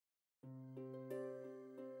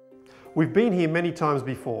We've been here many times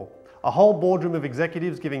before. A whole boardroom of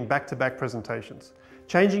executives giving back-to-back presentations.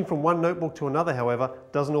 Changing from one notebook to another, however,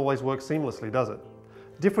 doesn't always work seamlessly, does it?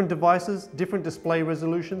 Different devices, different display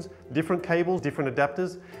resolutions, different cables, different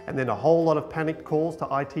adapters, and then a whole lot of panicked calls to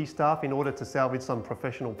IT staff in order to salvage some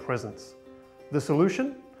professional presence. The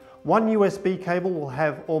solution? One USB cable will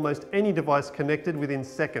have almost any device connected within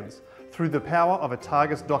seconds through the power of a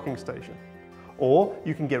Targus docking station. Or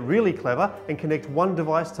you can get really clever and connect one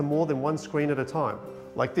device to more than one screen at a time,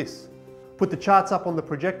 like this. Put the charts up on the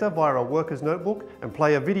projector via a worker's notebook and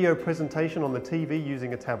play a video presentation on the TV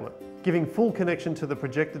using a tablet, giving full connection to the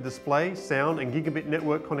projector display, sound and gigabit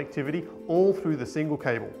network connectivity all through the single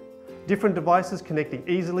cable. Different devices connecting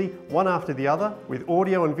easily, one after the other, with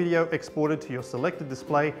audio and video exported to your selected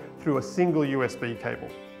display through a single USB cable.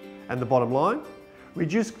 And the bottom line?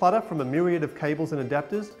 Reduce clutter from a myriad of cables and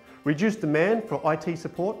adapters, reduce demand for IT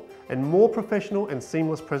support, and more professional and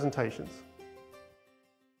seamless presentations.